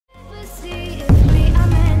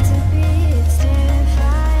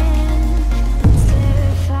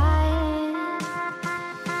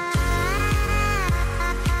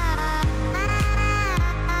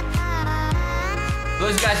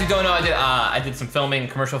don't know, I did some filming,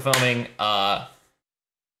 commercial filming, for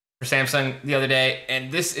Samsung the other day,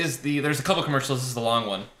 and this is there's a couple commercials. This is the long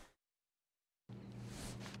one.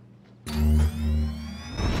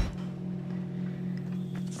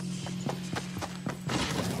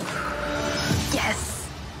 Yes.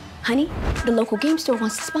 Honey, the local game store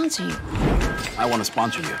wants to sponsor you. I want to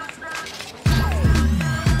sponsor you.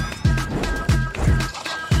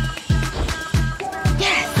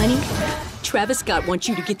 Yes, honey. Travis Scott wants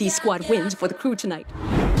you to get these squad wins for the crew tonight.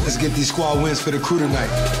 Let's get these squad wins for the crew tonight.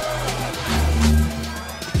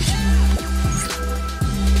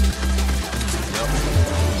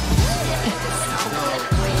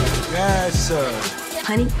 Yes, sir.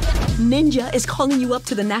 Honey, Ninja is calling you up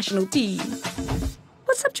to the national team.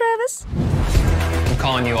 What's up, Travis? I'm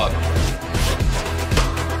calling you up.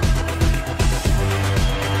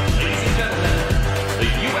 Ladies and gentlemen, the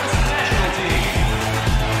U.S. national team.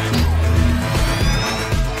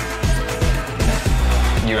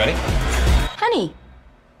 You ready? Honey,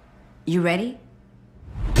 you ready?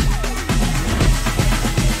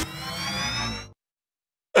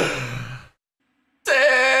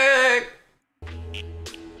 Sick!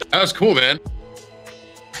 That was cool, man.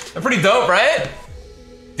 They're pretty dope, right?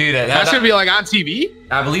 Dude, That's gonna be like on TV?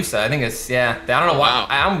 I believe so. I think it's, yeah. I don't know why.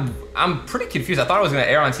 Wow. I'm pretty confused. I thought it was gonna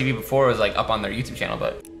air on TV before it was like up on their YouTube channel,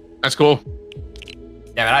 but That's cool.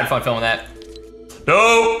 yeah, man, I had fun filming that.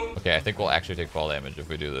 Dope! Okay, I think we'll actually take fall damage if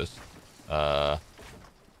we do this. You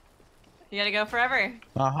gotta go forever.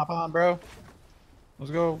 Hop on, bro.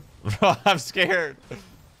 Let's go. I'm scared.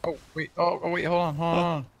 Oh, wait. Oh, wait. Hold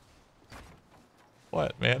on.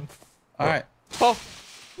 What, man? All right. Oh.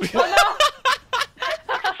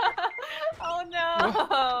 Oh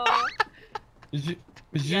no! Did you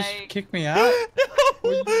Yikes. kick me out?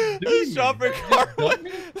 The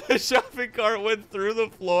shopping cart went through the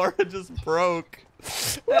floor and just broke.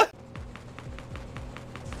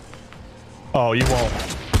 Oh, you won't.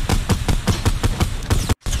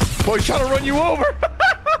 Boy, he's trying to run you over.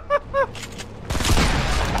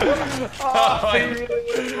 Oh, he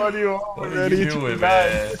really run you over. What are you doing,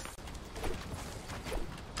 man?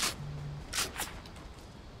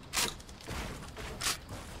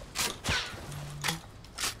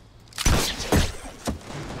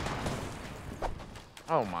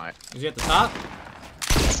 Oh my. Is he at the top?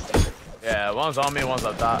 Yeah, one's on me, one's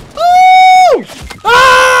up top. Ooh!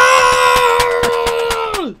 Ah!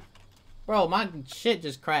 Bro, my shit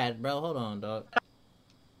just crashed, bro. Hold on, dog.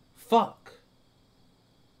 Fuck.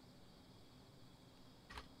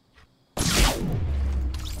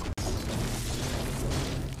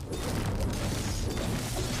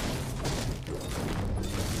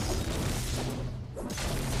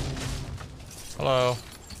 Hello.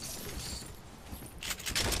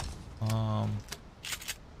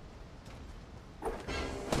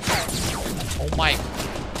 Oh my.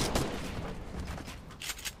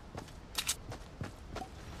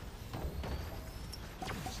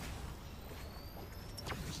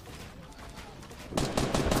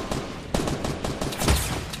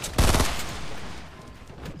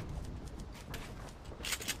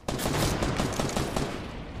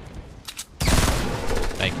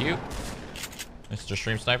 Thank you, Mr.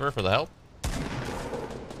 Stream Sniper, for the help.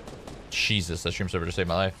 Jesus, that Stream Sniper just saved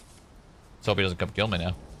my life. Let's hope he doesn't come kill me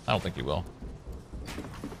now. I don't think he will.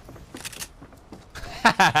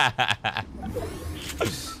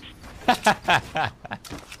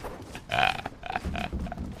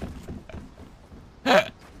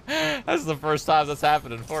 That's the first time that's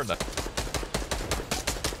happened in Fortnite.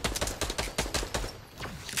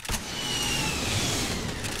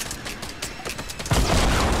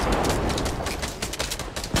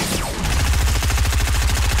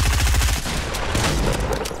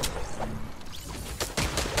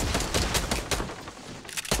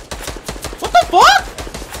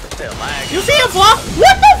 You see him fly?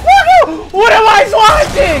 What the fuck? What am I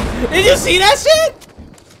watching? Did you see that shit?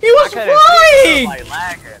 He was flying! Like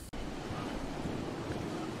lagging.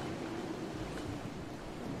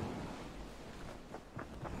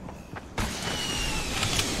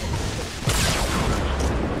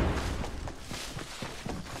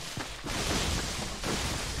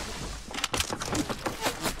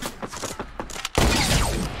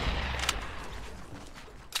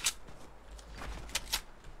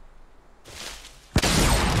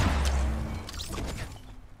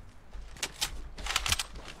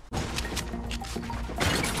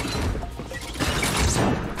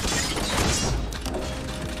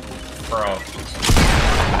 Bro.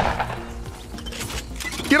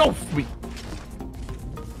 Get off me.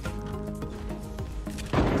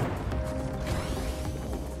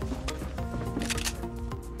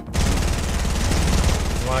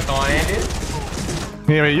 You wanna on in, dude.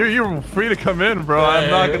 Yeah, I mean, you're free to come in, bro. I'm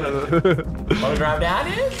not gonna. Want to drive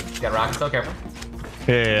down, dude? You got rockets, still careful.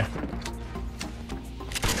 Yeah.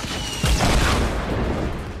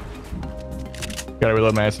 Gotta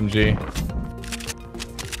reload my SMG.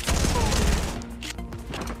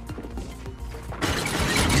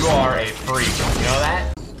 You are a freak. You know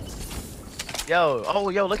that? Yo, oh,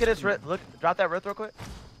 yo, look at this. Look, drop that wrist real quick.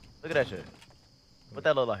 Look at that shit. What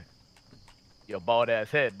that look like? Your bald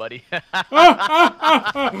ass head, buddy.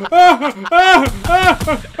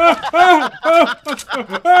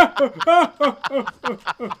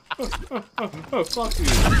 Oh, fuck you.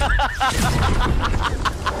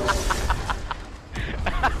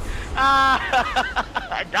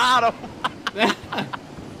 I got him.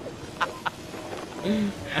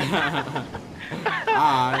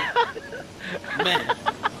 Man.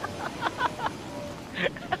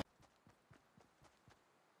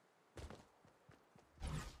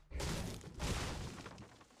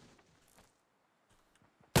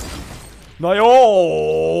 Na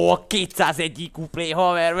jó, 201 kuplé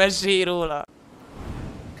haver, mesélj róla.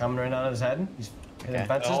 Coming right out of his head. He's hitting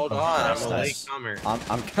fences. Hold on, I'm a late comer. I'm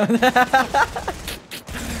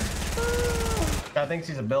Guy thinks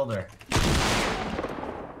he's a builder.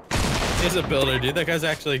 He's a builder, dude. That guy's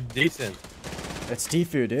actually decent. It's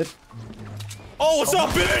Tfue, dude. Oh, what's up,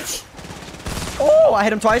 bitch? Oh, I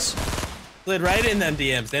hit him twice. Slid right in them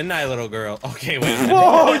DMs, didn't I, little girl? Okay, wait a minute.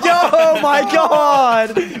 Whoa, yo, my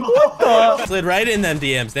god! What the? Slid right in them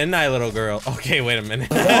DMs, didn't I, little girl? Okay, wait a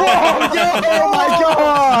minute. Whoa, yo, my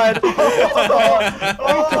god! Oh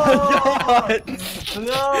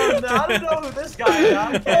no, I don't know who this guy is.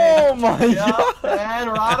 Oh my god! And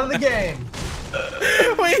we're out of the game.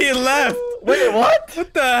 Wait, he left. Wait, what?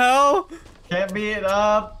 What the hell? Can't beat it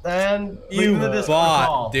up and You the Discord bot,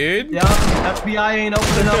 call. dude. Yeah, FBI ain't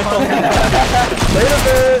opening up on that.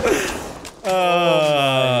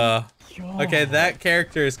 Okay, that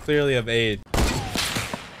character is clearly of age.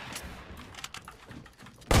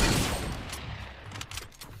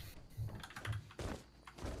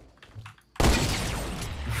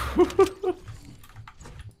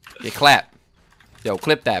 You clap. Yo,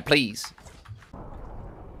 clip that, please.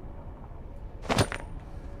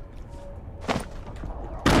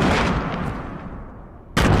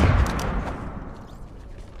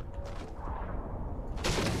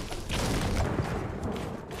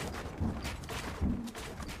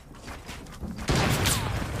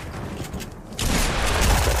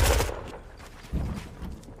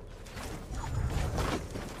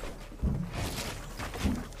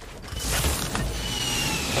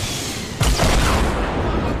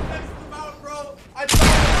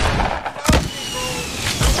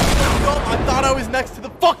 I thought I was next to the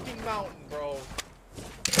fucking mountain, bro.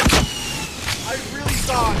 I really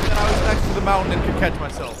thought that I was next to the mountain and could catch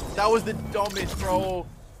myself. That was the dumbest, bro.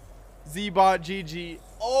 Z-bot GG.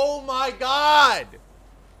 Oh my god!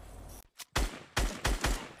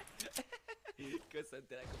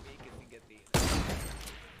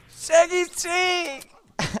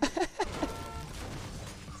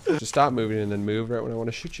 Just stop moving and then move right when I want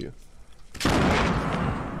to shoot you.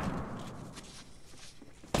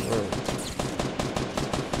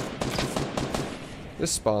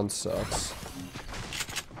 This spawn sucks.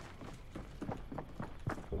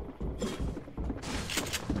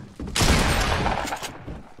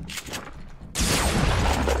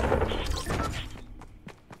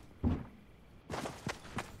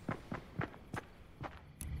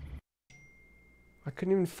 I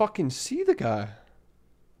couldn't even fucking see the guy.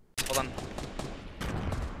 Hold on.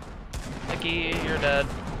 Nicky, you're dead.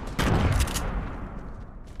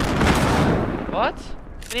 What?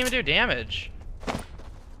 Didn't even do damage.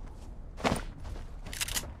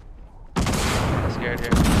 I'm scared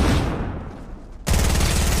here.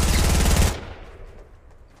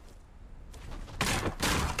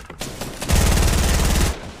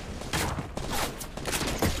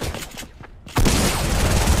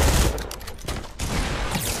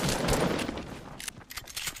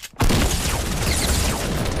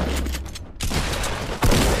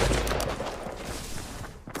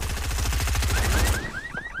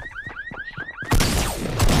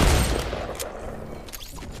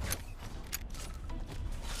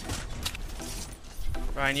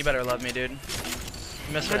 Ryan, you better love me, dude. You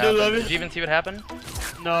missed what happened. Did you even see what happened?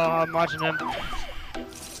 No, I'm watching him.